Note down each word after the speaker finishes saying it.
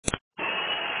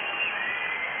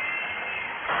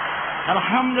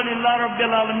Alhamdulillah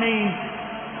Rabbil Alameen.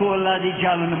 Huwa alladhi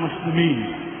ja'alana muslimin.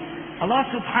 Allah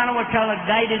subhanahu wa ta'ala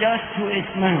guided us to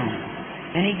Islam.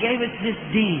 And He gave us this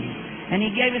deen. And He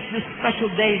gave us this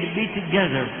special day to be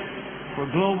together for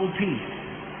global peace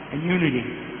and unity.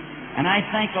 And I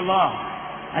thank Allah.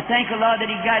 I thank Allah that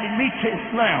He guided me to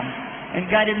Islam and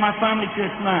guided my family to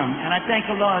Islam. And I thank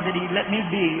Allah that He let me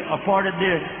be a part of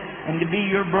this and to be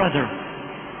your brother.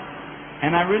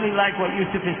 And I really like what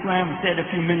YOUCEF Islam said a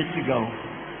few minutes ago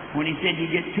when he said you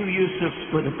get 2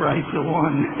 YOUCEFs for the price of 1.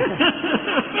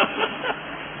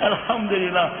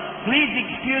 Alhamdulillah. Please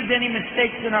excuse any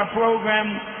mistakes in our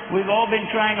program. We've all been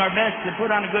trying our best to put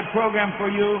on a good program for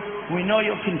you. We know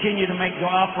you'll continue to make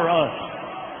dua for us.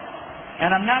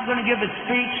 And I'm not going to give a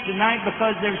speech tonight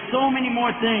because there's so many more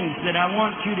things that I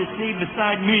want you to see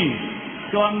beside me.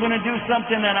 So I'm going to do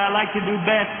something that I like to do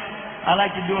best. I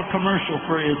like to do a commercial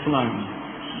for Islam.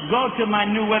 Go to my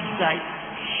new website,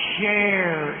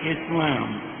 Share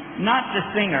Islam. Not the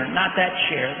singer, not that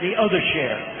Share, the other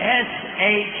Share.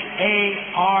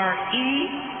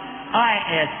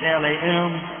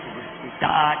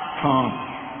 ShareIslam.com.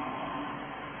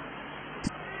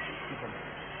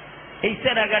 He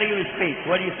said I got to give a speech.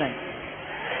 What do you think?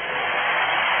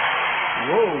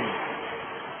 Whoa.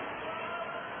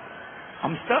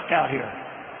 I'm stuck out here.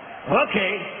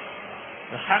 Okay.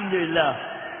 Alhamdulillah.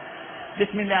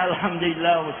 Bismillah,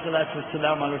 alhamdulillah, wa salatu wa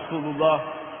salam ala Rasulullah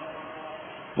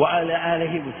wa ala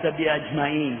alihi wa sahbihi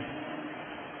ajma'een.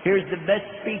 Here's the best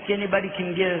speech anybody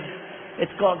can give.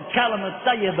 It's called Kalama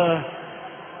Tayyiba.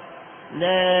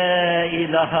 La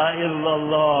ilaha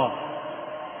illallah.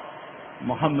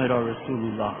 Muhammad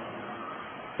Rasulullah.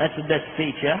 That's the best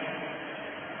speech, yeah?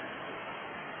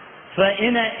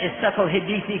 فَإِنَ إِسْتَقَ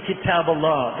الْحَدِيثِ كِتَابَ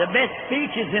اللَّهِ. The best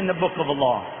speech is in the book of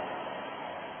Allah.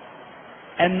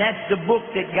 And that's the book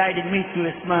that guided me to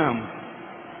Islam.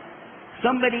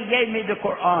 Somebody gave me the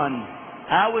Quran.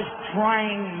 I was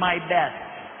trying my best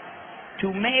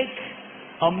to make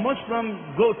a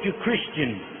Muslim go to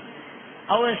Christian.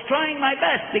 I was trying my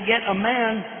best to get a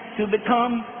man to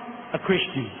become a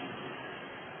Christian.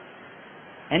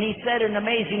 And he said an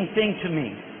amazing thing to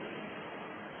me.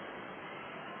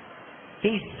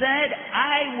 He said,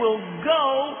 I will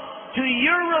go to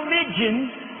your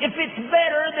religion if it's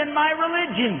better than my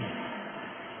religion.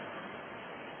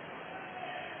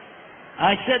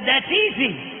 I said, that's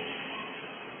easy.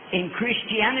 In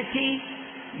Christianity,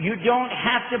 you don't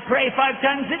have to pray 5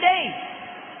 times a day.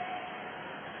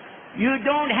 You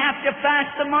don't have to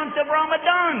fast the month of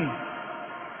Ramadan.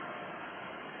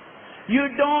 You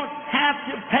don't have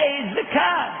to pay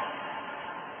zakat.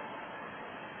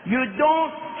 You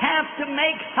don't have to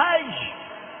make hajj.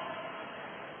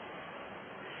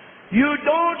 You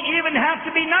don't even have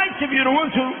to be nice if you don't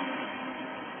want to.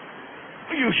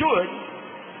 You should.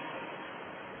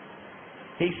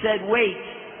 He said, wait.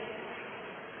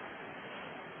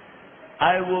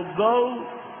 I will go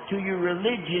to your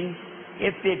religion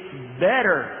if it's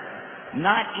better,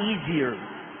 not easier.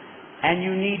 And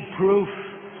you need proof.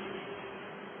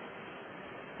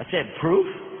 I said, proof?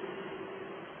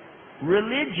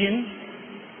 Religion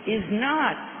is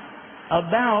not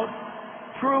about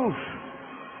proof.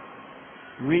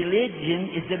 Religion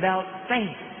is about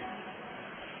faith.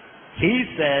 He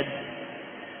said,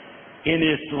 in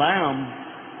Islam,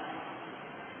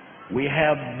 we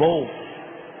have both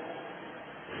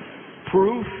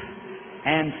proof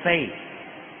and faith.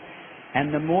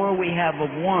 And the more we have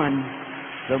of one,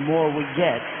 the more we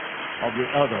get of the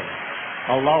other.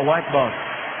 Allahu Akbar.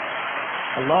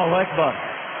 Allahu Akbar.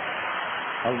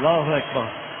 Allahu Akbar.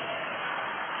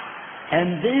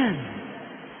 And then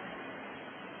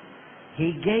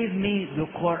he gave me the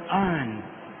Quran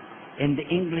in the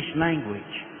English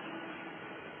language.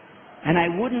 And I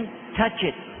wouldn't touch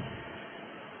it.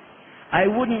 I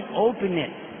wouldn't open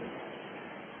it.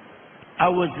 I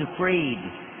was afraid.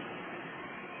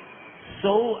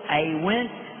 So I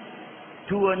went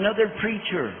to another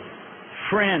preacher,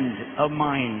 friend of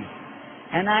mine,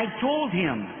 and I told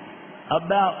him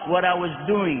about what I was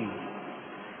doing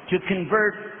to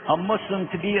convert a Muslim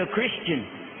to be a Christian.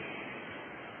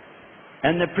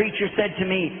 And the preacher said to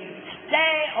me,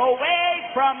 stay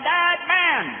away from that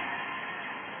man.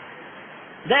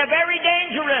 They're very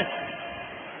dangerous.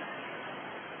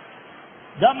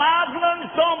 The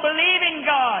Muslims don't believe in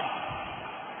God.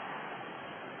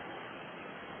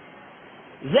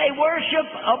 They worship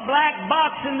a black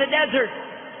box in the desert.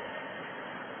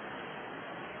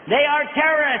 They are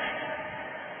terrorists,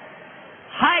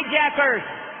 hijackers,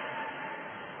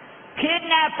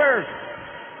 kidnappers,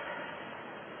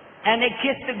 and they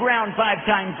kiss the ground 5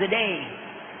 times a day.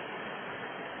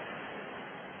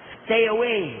 Stay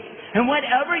away. And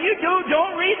whatever you do,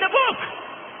 don't read the book.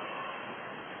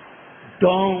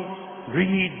 Don't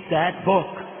read that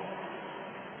book.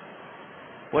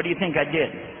 What do you think I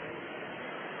did?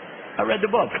 I read the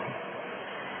book.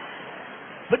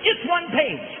 But just one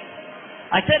page.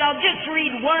 I said, I'll just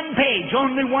read one page,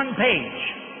 only one page.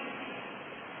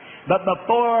 But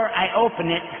before I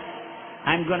open it,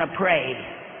 I'm going to pray.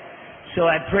 So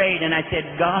I prayed and I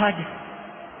said, God,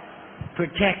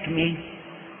 protect me.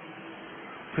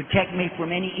 Protect me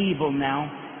from any evil now.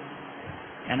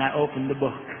 And I opened the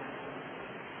book.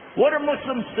 What are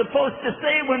Muslims supposed to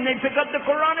say when they pick up the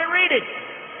Quran and read it?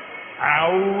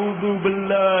 A'udhu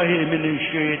billahi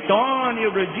minash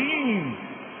shaitanir rajim.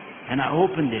 And I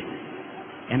opened it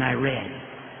and I read.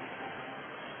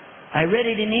 I read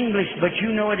it in English, but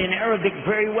you know it in Arabic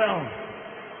very well.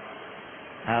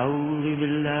 A'udhu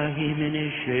billahi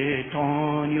minash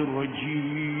shaitanir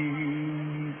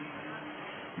rajim.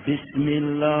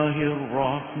 Bismillahir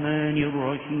rahmanir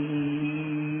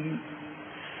rahim.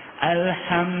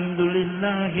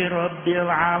 Alhamdulillahi rabbil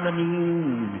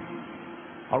alameen.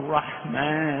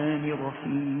 Ar-Rahmanir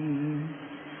Rahim.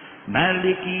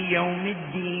 Maliki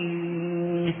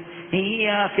yawmiddin.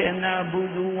 Iyaka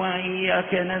na'budu wa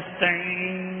iyaka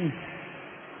nasta'in.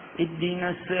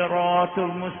 Ihdina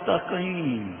as-siratal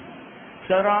mustaqim.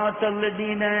 Siratal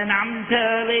ladina an'amta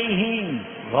alayhim.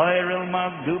 Ghayril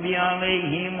maghdubi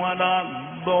alayhim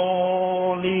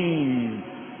waladdallin.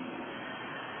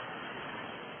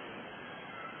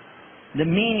 The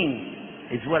meaning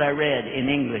is what I read in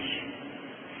English.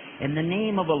 In the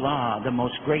name of Allah, the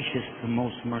most gracious, the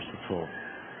most merciful.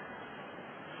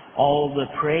 All the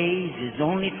praise is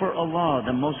only for Allah,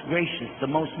 the most gracious, the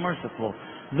most merciful,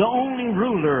 the only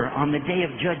ruler on the day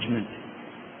of judgment.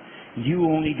 You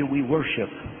only do we worship,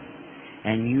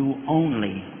 and you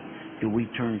only do we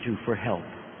turn to for help.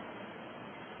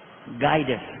 Guide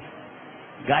us.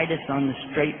 Guide us on the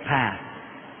straight path.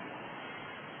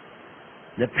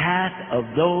 The path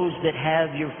of those that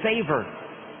have your favor,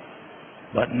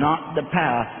 but not the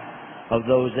path of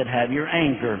those that have your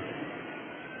anger,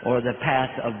 or the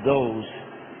path of those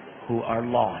who are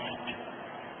lost.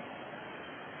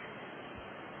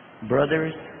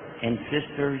 Brothers and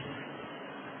sisters,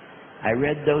 I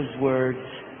read those words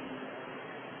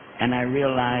and I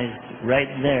realized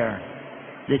right there,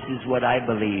 this is what I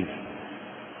believe.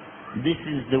 This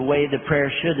is the way the prayer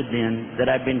should have been that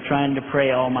I've been trying to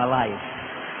pray all my life.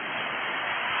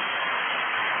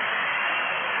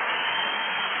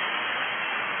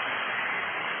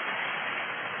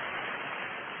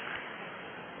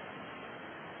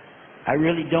 I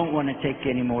really don't want to take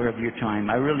any more of your time.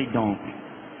 I really don't.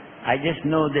 I just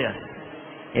know this.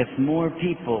 If more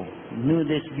people knew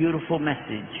this beautiful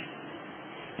message,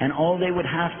 and all they would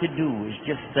have to do is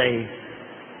just say,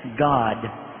 God,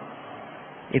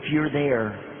 if you're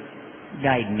there,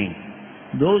 guide me.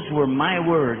 Those were my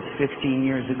words 15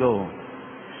 years ago.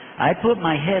 I put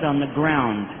my head on the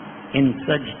ground in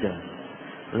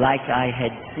sajda, like I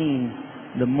had seen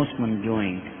the Muslim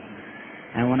doing.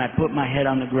 And when I put my head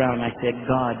on the ground, I said,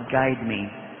 God, guide me.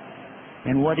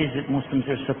 And what is it Muslims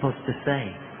are supposed to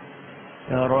say?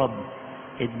 Ya Rabb,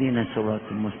 ihdina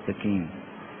siratal mustaqim.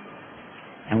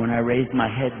 And when I raised my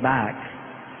head back,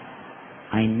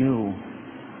 I knew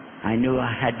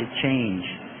I had to change.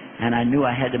 And I knew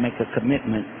I had to make a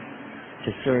commitment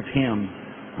to serve Him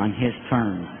on His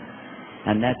terms.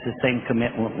 And that's the same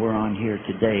commitment we're on here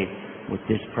today with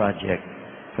this project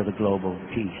for the global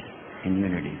peace and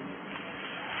unity.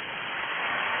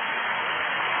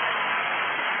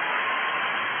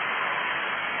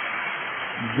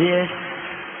 This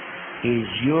is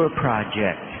your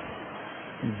project.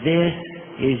 This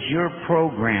is your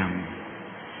program.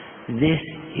 This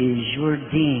is your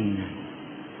deen.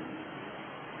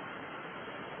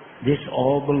 This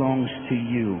all belongs to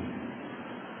you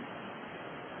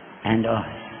and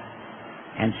us.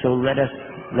 And so let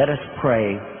us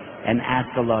pray and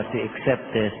ask Allah to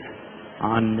accept this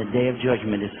on the day of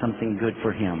judgment as something good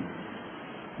for Him.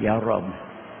 Ya Rabb,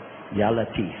 Ya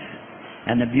Latif.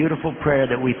 And the beautiful prayer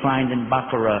that we find in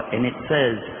Baqarah, and it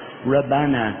says,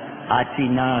 Rabbana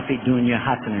atina fi dunya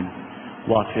hasanan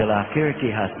wa fil akhirati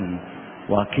hasanan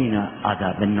wa qina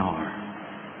adhaban nar.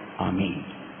 Ameen.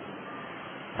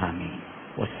 Ameen.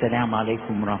 Wassalamu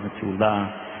alaikum wa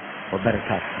rahmatullah wa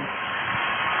barakatuh.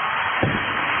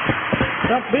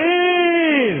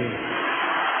 Takbir!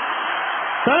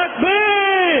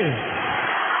 Takbir!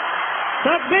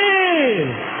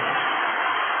 Takbir!